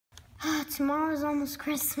Tomorrow's almost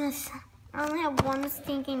Christmas. I only have one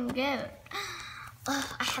stinking goat.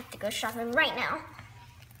 Oh, I have to go shopping right now.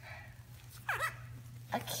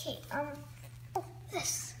 Okay,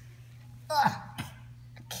 this.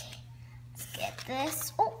 Okay, let's get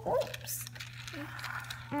this. Oh, oops.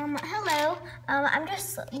 Hello. I'm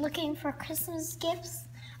just looking for Christmas gifts.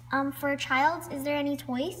 For a child. Is there any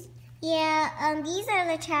toys? Yeah, these are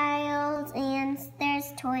the child's, and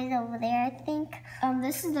there's toys over there, I think.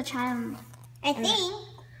 This is the child. I think.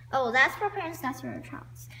 Oh, that's for parents, that's for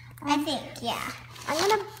child's. I think, yeah. I'm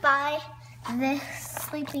gonna buy this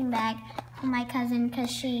sleeping bag for my cousin because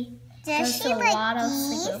she goes to a lot of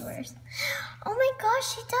sleepovers. Oh my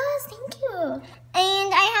gosh, she does. Thank you.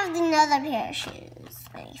 And I have another pair of shoes.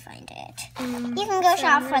 Let me find it. You can go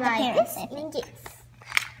shop for the parents, I think.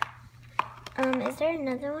 Is there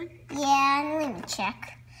another one? Yeah, let me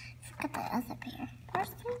check. I forgot the other pair. Where's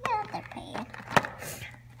the other pair?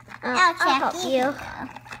 I'll check. I'll help you.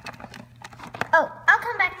 Oh, I'll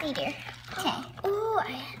come back later. Okay. Ooh,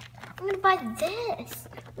 I'm gonna buy this.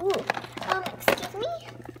 Ooh, excuse me?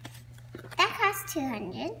 That costs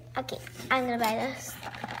 $200. Okay, I'm gonna buy this.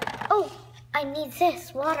 Oh, I need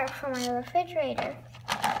this water for my refrigerator.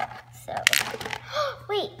 So,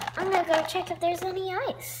 wait, I'm gonna go check if there's any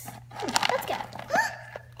ice. Let's go. I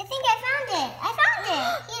think I found it.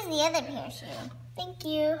 Here's the other pair of shoes. Thank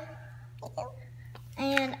you.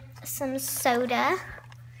 And some soda.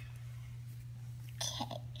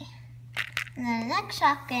 Okay. And then the next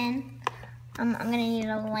shopping, I'm gonna need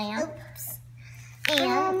a lamp. Oops.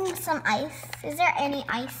 And some ice. Is there any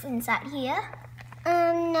ice inside here?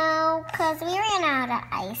 No, because we ran out of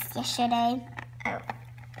ice yesterday. Oh.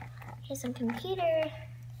 Here's some computer.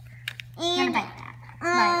 And buy that.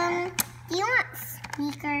 Do you want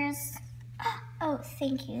speakers? Oh,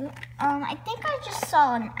 thank you. I think I just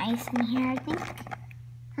saw an ice in here, I think.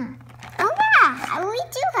 Oh yeah,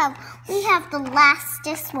 we have the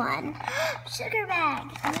lastest one. Sugar bag.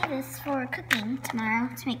 I need this for cooking tomorrow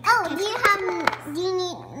to make Oh, cookies. do you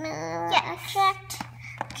need Yeah, checked.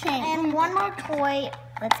 Okay. And one more toy.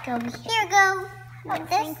 Let's go over here. Here you go. Oh,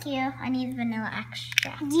 thank you. I need vanilla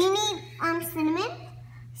extract. Do you need cinnamon?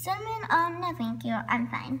 Cinnamon? No, thank you. I'm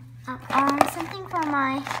fine. Something for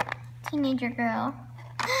my teenager girl.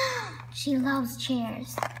 She loves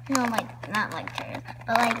chairs. No, not like chairs,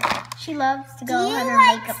 but she loves to go on her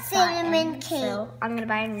makeup cinnamon cake? So I'm gonna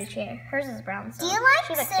buy a new chair. Hers is brown. So Do you like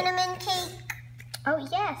cinnamon cake? Oh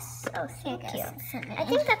yes. Oh, thank you. I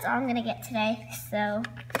think that's all I'm gonna get today. So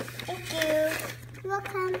thank you. You're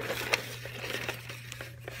welcome.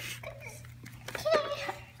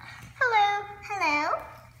 Hello.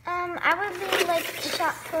 I would really like to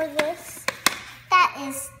shop for this. That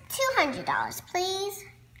is $200, please.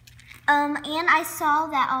 And I saw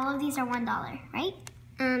that all of these are $1, right?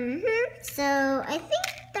 So I think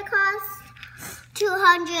that costs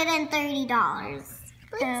 $230.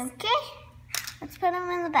 Okay. Let's put them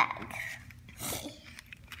in the bag. Okay.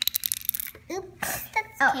 Oops.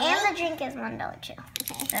 That's Oh, okay. and the drink is $1 too.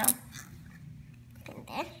 Okay. So. In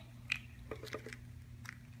there.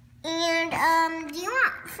 And do you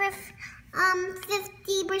want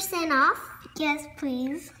 50% off? Yes,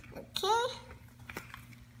 please. Okay.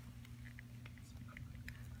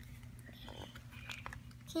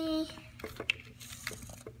 Okay.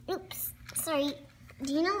 Oops. Sorry.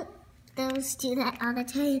 Do you know those do that all the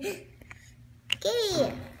time?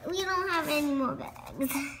 Okay. We don't have any more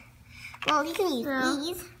bags. Well, you can use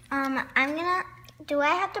these. Do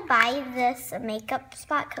I have to buy this makeup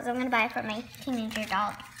spot? Because I'm going to buy it for my teenager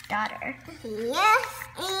daughter. Yes.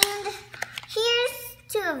 And here's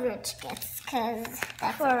 2 of your tickets, because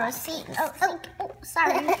that's For a receipt. Oh,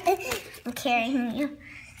 sorry. I'm carrying you.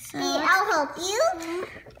 So, I'll help you.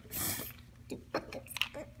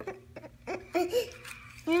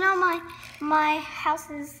 You know, my house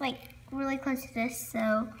is really close to this,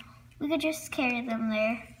 so we could just carry them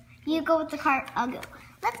there. You go with the cart, I'll go.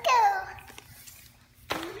 Let's go.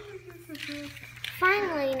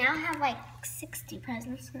 Finally, now I have 60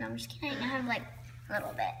 presents. No, I'm just kidding. I have a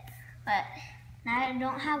little bit. But now I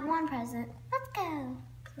don't have one present. Let's go.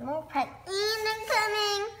 More presents. And I'm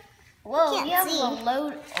coming. Whoa, Can't you have see. a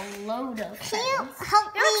load of presents. Can you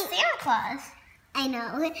help You're me? like Santa Claus. I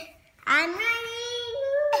know. I'm ready.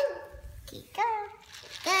 Okay, go.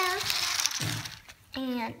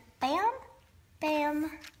 And bam, bam.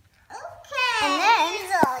 Okay. And then-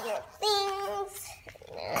 here's all your things.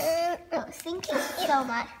 Oh, thank you so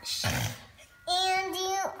much. And do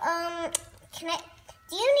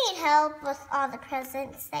you need help with all the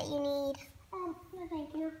presents that you need? No,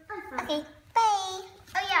 thank you. Okay, bye.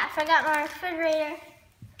 Oh yeah, I forgot my refrigerator.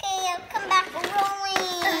 Okay, I'll come back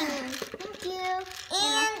rolling.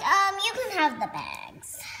 have the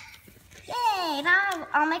bags. Yay! Now I have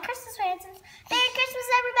all my Christmas presents. Merry Christmas,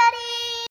 everybody!